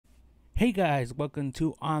Hey guys, welcome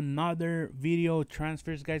to another video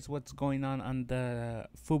transfers, guys. What's going on the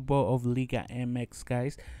football of Liga MX,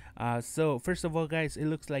 guys? So first of all, guys, it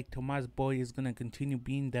looks like Tomas Boy is gonna continue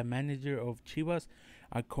being the manager of Chivas,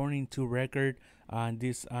 according to record.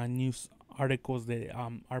 These news articles that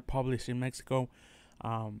are published in Mexico.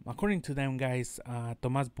 According to them, guys,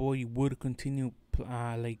 Tomas Boy would continue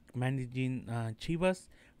like managing Chivas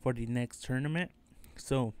for the next tournament.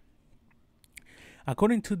 So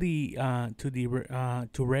according to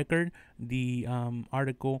record, the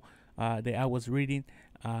article that I was reading,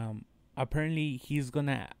 apparently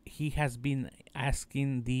he has been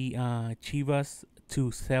asking the Chivas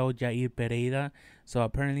to sell Jair Pereira. So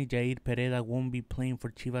apparently Jair Pereira won't be playing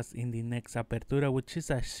for Chivas in the next Apertura, which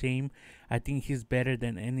is a shame. I think he's better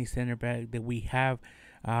than any center back that we have.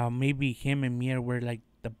 Maybe him and Mier were like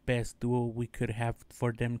the best duo we could have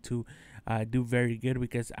for them to do very good,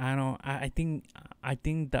 because I don't I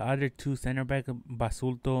think the other two center back,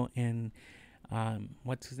 Basulto and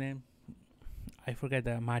what's his name, I forget,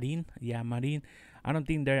 the Marin. Yeah, Marin. I don't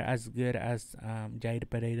think they're as good as Jair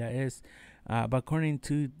Pereira is. But according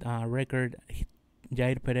to record,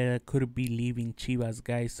 Jair Pereira could be leaving Chivas,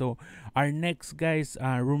 guys. So our next, guys,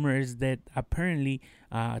 rumor is that apparently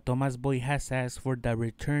Tomas Boy has asked for the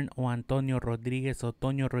return of Antonio Rodriguez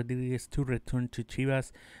to return to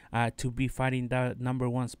Chivas, to be fighting the number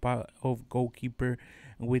one spot of goalkeeper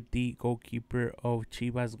with the goalkeeper of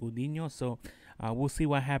Chivas, Gudiño. So we'll see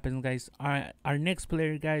what happens, guys. Our next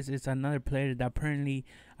player, guys, is another player that apparently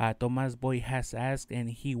Tomas Boy has asked, and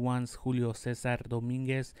he wants Julio Cesar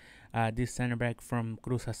Dominguez, this center back from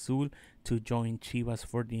Cruz Azul, to join Chivas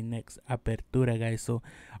for the next Apertura, guys. So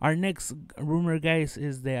our next rumor, guys,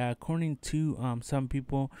 is that according to some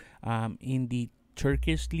people in the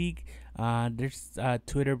Turkish league, there's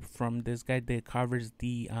Twitter from this guy that covers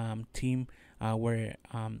the team where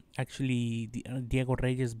actually Diego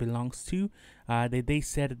Reyes belongs to. They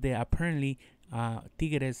said that apparently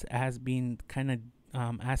Tigres has been kind of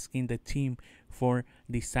asking the team for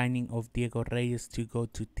the signing of Diego Reyes to go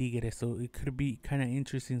to Tigres. So it could be kind of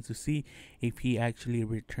interesting to see if he actually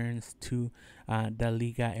returns to the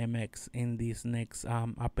Liga MX in this next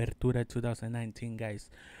Apertura 2019, guys.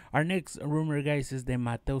 Our next rumor, guys, is that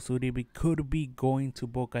Mateus Uribe could be going to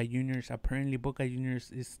Boca Juniors. Apparently, Boca Juniors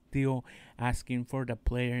is still asking for the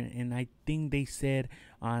player, and I think they said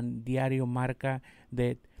on Diario Marca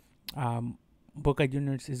that Boca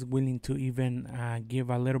Juniors is willing to even give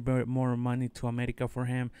a little bit more money to America for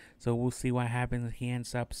him. So we'll see what happens if he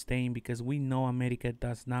ends up staying, because we know America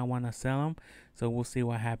does not want to sell him. So we'll see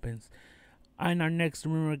what happens. And our next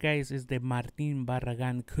rumor, guys, is that Martin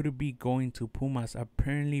Barragan could be going to Pumas.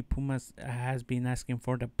 Apparently, Pumas has been asking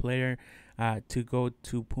for the player to go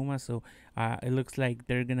to Pumas. So it looks like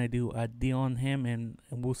they're going to do a deal on him, and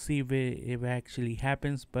we'll see if it actually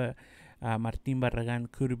happens. But Martin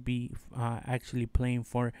Barragan could be actually playing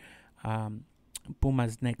for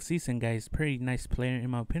Pumas next season, guys. Pretty nice player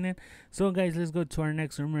in my opinion. So guys, let's go to our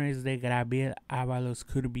next rumor, is that Gabriel Avalos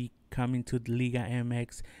could be coming to the Liga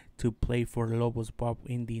MX to play for Lobos Pop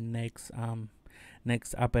in the next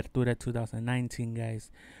Apertura 2019, guys.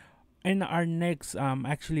 And our next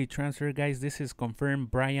actually transfer, guys, this is confirmed.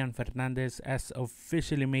 Brian Fernandez has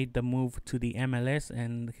officially made the move to the MLS,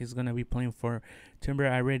 and he's gonna be playing for Timber.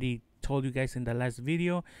 I already told you guys in the last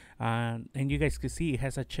video, and you guys can see it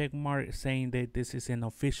has a check mark saying that this is an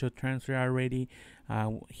official transfer already.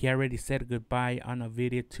 He already said goodbye on a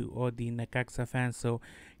video to all the Necaxa fans, so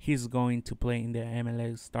he's going to play in the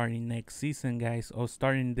MLS starting next season, guys, or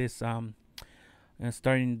starting this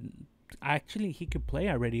actually he could play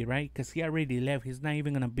already, right? Because he already left. He's not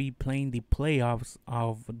even gonna be playing the playoffs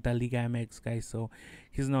of the Liga MX, guys. So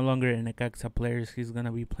he's no longer in Necaxa players. He's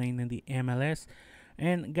gonna be playing in the MLS.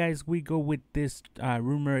 And guys, we go with this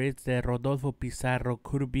rumor. It's that Rodolfo Pizarro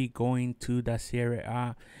could be going to the Serie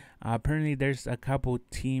A. Apparently there's a couple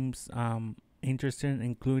teams interested,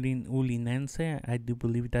 including Ulinense. I do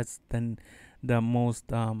believe that's the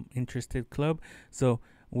most interested club. So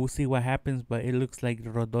we'll see what happens, but it looks like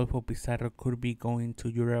Rodolfo Pizarro could be going to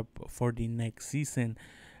Europe for the next season.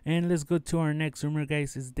 And let's go to our next rumor,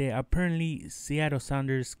 guys, is that apparently Seattle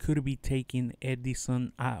Sounders could be taking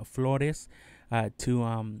Edison Flores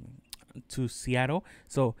to Seattle.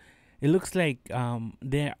 So it looks like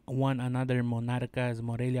they won another Monarcas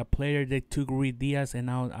Morelia player. They took Rui Diaz, and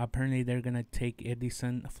now apparently they're gonna take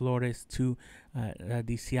Edison Flores to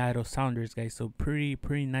the Seattle Sounders, guys. So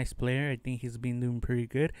pretty nice player. I think he's been doing pretty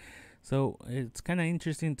good. So it's kind of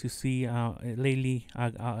interesting to see lately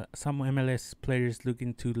some MLS players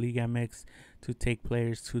looking to Liga MX to take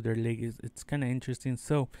players to their league. It's kind of interesting.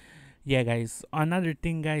 So Yeah, guys. Another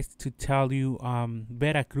thing, guys, to tell you,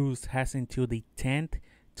 Veracruz has until the 10th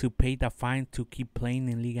to pay the fine to keep playing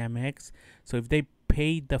in Liga MX. So if they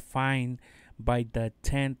pay the fine by the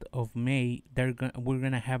 10th of May, we're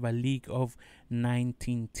gonna have a league of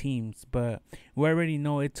 19 teams. But we already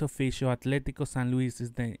know it's official. Atlético San Luis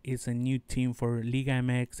is a new team for Liga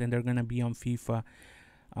MX, and they're gonna be on FIFA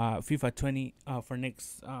 20 for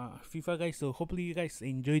next FIFA, guys. So hopefully you guys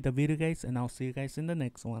enjoyed the video, guys, and I'll see you guys in the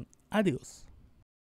next one. Adios.